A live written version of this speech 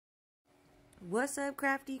What's up,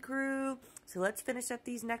 crafty crew? So let's finish up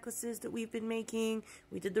these necklaces that we've been making.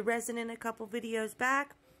 We did the resin in a couple videos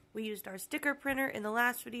back. We used our sticker printer in the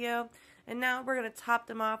last video, and now we're going to top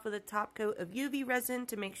them off with a top coat of UV resin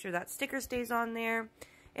to make sure that sticker stays on there.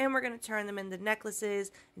 And we're going to turn them into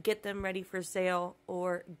necklaces, get them ready for sale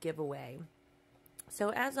or giveaway.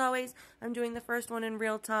 So as always, I'm doing the first one in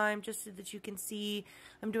real time just so that you can see.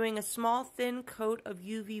 I'm doing a small thin coat of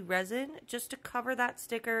UV resin just to cover that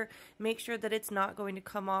sticker, make sure that it's not going to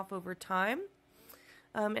come off over time.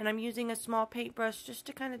 And I'm using a small paintbrush just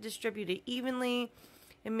to kind of distribute it evenly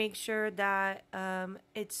and make sure that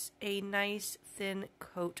it's a nice thin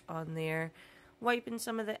coat on there. Wiping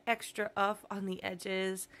some of the extra off on the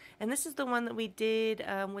edges. And this is the one that we did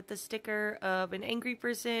with the sticker of an angry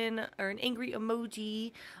person or an angry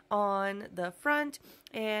emoji on the front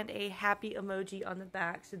and a happy emoji on the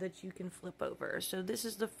back so that you can flip over. So this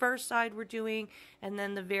is the first side we're doing, and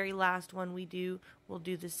then the very last one we'll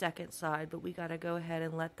do the second side, but we gotta go ahead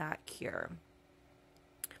and let that cure.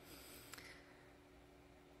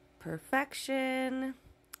 Perfection.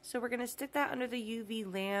 So we're going to stick that under the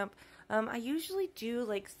UV lamp. I usually do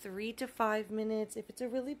like 3 to 5 minutes. If it's a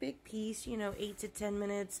really big piece, you know, 8 to 10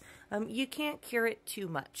 minutes. You can't cure it too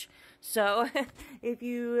much. So if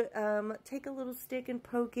you take a little stick and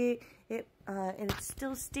poke it, and it's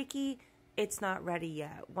still sticky, it's not ready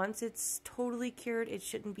yet. Once it's totally cured, it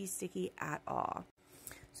shouldn't be sticky at all.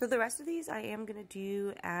 So the rest of these I am going to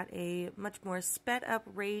do at a much more sped up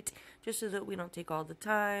rate just so that we don't take all the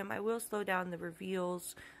time. I will slow down the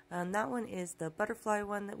reveals. That one is the butterfly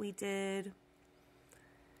one that we did.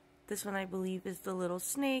 This one I believe is the little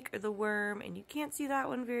snake or the worm, and you can't see that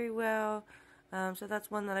one very well. So that's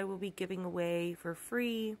one that I will be giving away for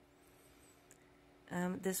free.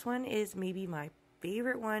 This one is maybe my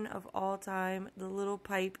favorite one of all time. The little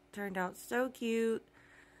pipe turned out so cute.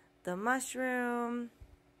 The mushroom.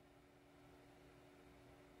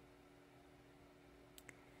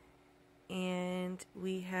 And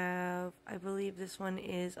we have, I believe this one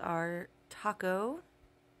is our taco.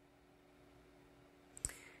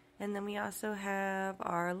 And then we also have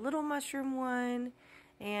our little mushroom one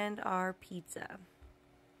and our pizza.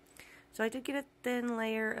 So I did get a thin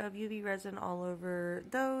layer of UV resin all over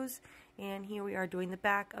those. And here we are doing the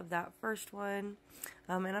back of that first one.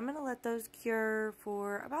 And I'm going to let those cure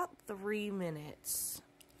for about 3 minutes.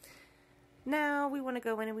 Now we want to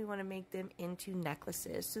go in and we want to make them into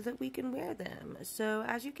necklaces so that we can wear them. So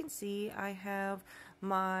as you can see, I have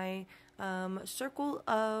my circle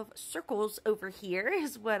of circles over here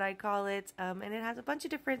is what I call it. And it has a bunch of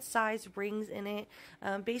different size rings in it.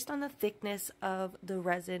 Based on the thickness of the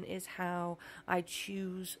resin is how I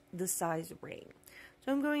choose the size ring.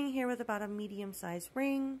 So I'm going here with about a medium size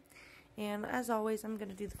ring. And as always, I'm going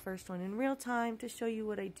to do the first one in real time to show you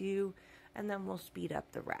what I do, and then we'll speed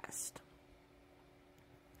up the rest.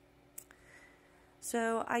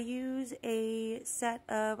 So I use a set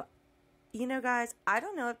of, you know guys, I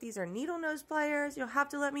don't know if these are needle nose pliers. You'll have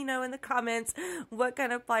to let me know in the comments what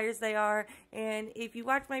kind of pliers they are. And if you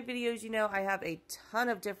watch my videos, you know I have a ton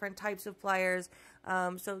of different types of pliers.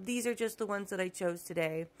 So these are just the ones that I chose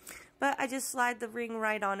today. But I just slide the ring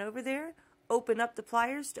right on over there, open up the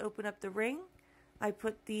pliers to open up the ring. I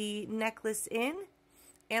put the necklace in,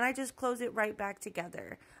 and I just close it right back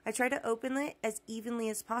together. I try to open it as evenly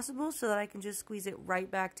as possible so that I can just squeeze it right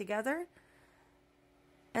back together.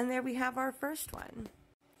 And there we have our first one.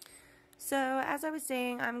 So as I was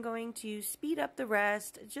saying, I'm going to speed up the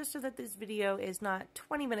rest just so that this video is not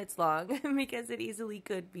 20 minutes long because it easily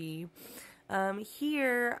could be.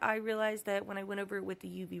 Here I realized that when I went over it with the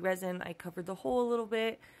UV resin, I covered the hole a little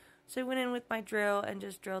bit. So I went in with my drill and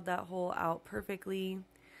just drilled that hole out perfectly.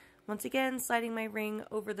 Once again, sliding my ring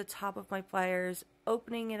over the top of my pliers,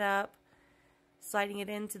 opening it up, sliding it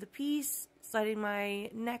into the piece, sliding my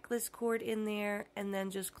necklace cord in there, and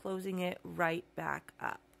then just closing it right back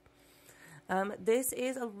up. This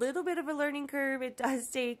is a little bit of a learning curve. It does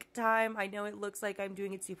take time. I know it looks like I'm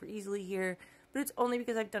doing it super easily here, but it's only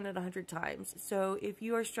because I've done it 100 times. So if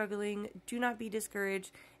you are struggling, do not be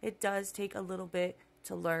discouraged. It does take a little bit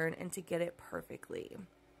to learn and to get it perfectly.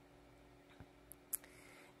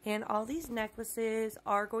 And all these necklaces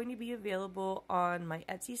are going to be available on my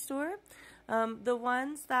Etsy store. The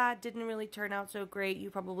ones that didn't really turn out so great, you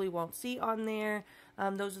probably won't see on there.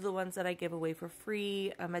 Those are the ones that I give away for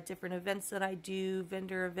free at different events that I do,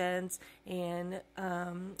 vendor events, and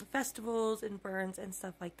festivals and burns and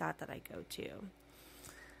stuff like that that I go to.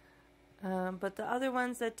 But the other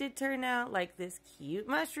ones that did turn out, like this cute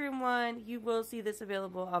mushroom one, you will see this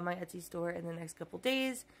available on my Etsy store in the next couple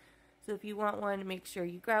days. So if you want one, make sure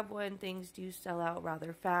you grab one. Things do sell out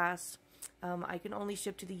rather fast. I can only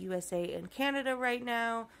ship to the USA and Canada right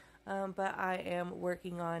now, but I am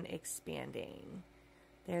working on expanding.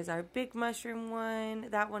 There's our big mushroom one.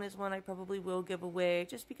 That one is one I probably will give away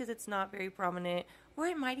just because it's not very prominent, or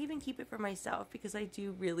I might even keep it for myself because I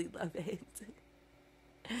do really love it.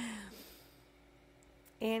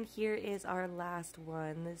 And here is our last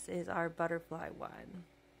one. This is our butterfly one.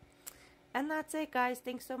 And that's it, guys.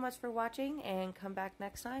 Thanks so much for watching, and come back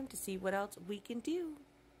next time to see what else we can do.